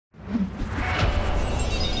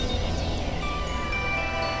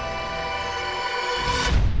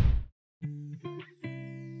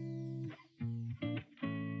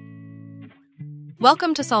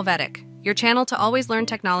Welcome to Solvetic, your channel to always learn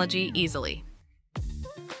technology easily.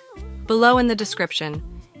 Below in the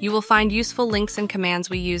description, you will find useful links and commands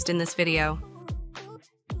we used in this video.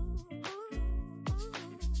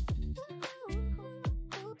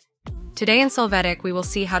 Today in Solvetic, we will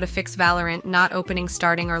see how to fix Valorant not opening,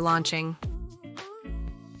 starting, or launching.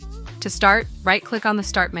 To start, right-click on the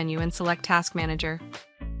Start menu and select Task Manager.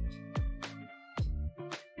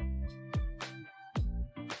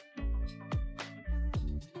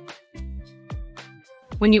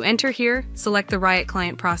 When you enter here, select the Riot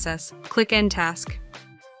Client process. Click End Task.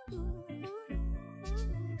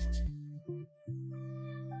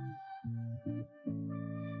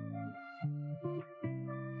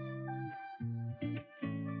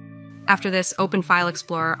 After this, open File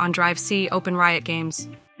Explorer. On Drive C, open Riot Games.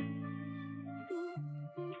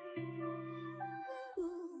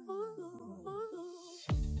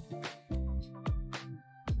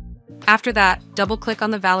 After that, double-click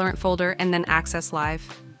on the Valorant folder and then Access Live.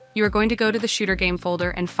 You are going to go to the Shooter Game folder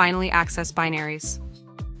and finally access binaries.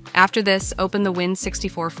 After this, open the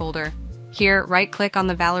Win64 folder. Here, right-click on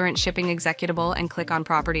the Valorant Shipping Executable and click on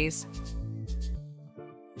Properties.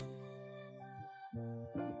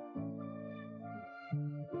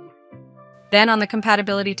 Then on the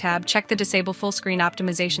Compatibility tab, check the Disable Full Screen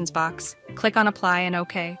Optimizations box. Click on Apply and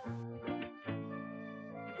OK.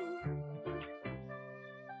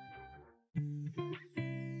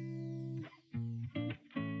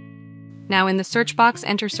 Now in the search box,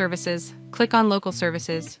 enter Services. Click on Local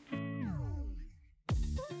Services.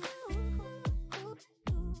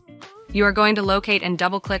 You are going to locate and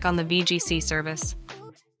double-click on the VGC service.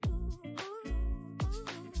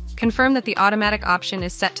 Confirm that the automatic option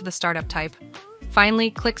is set to the startup type.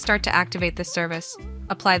 Finally, click Start to activate this service.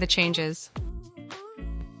 Apply the changes.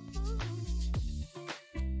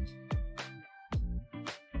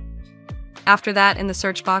 After that, in the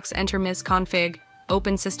search box, enter Ms. Config.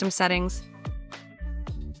 Open System Settings.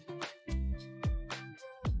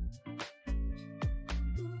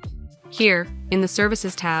 Here, in the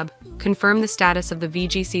Services tab, confirm the status of the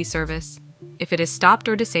VGC service. If it is stopped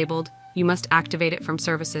or disabled, you must activate it from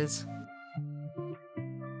Services.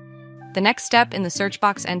 The next step, in the search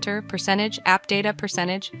box, enter %app data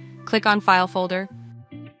 %. Click on File folder.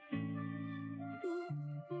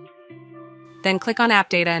 Then click on App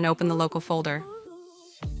Data and open the local folder.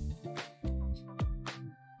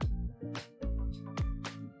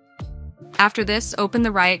 After this, open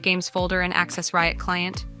the Riot Games folder and access Riot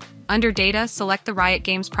Client. Under Data, select the Riot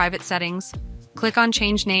Games private settings. Click on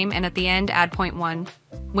Change Name and at the end, add .1.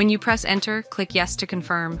 When you press Enter, click Yes to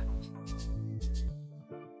confirm.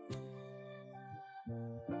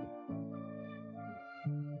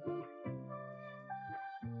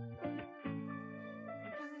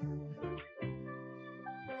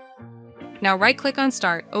 Now right-click on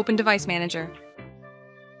Start, open Device Manager.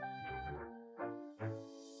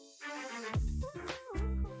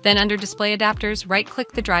 Then under Display Adapters,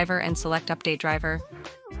 right-click the driver and select Update Driver.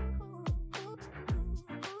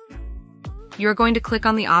 You are going to click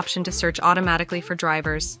on the option to search automatically for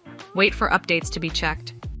drivers. Wait for updates to be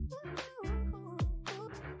checked.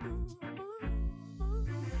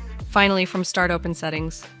 Finally, from Start, open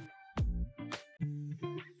Settings.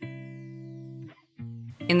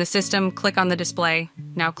 In the system, click on the display.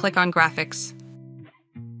 Now click on Graphics.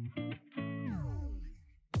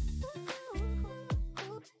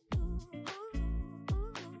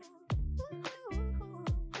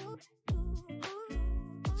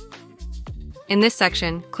 In this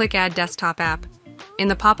section, click Add Desktop App. In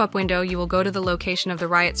the pop-up window, you will go to the location of the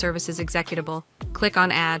Riot Services executable. Click on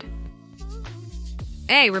Add.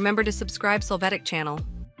 Hey, remember to subscribe Solvetic channel.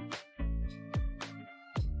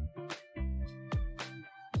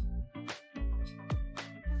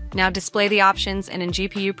 Now display the options, and in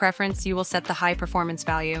GPU preference, you will set the high performance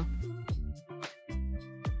value.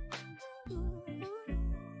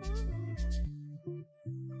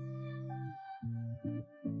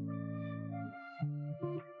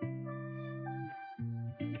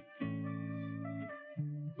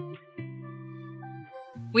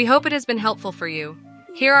 We hope it has been helpful for you.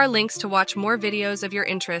 Here are links to watch more videos of your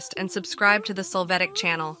interest and subscribe to the Solvetic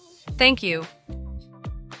channel. Thank you.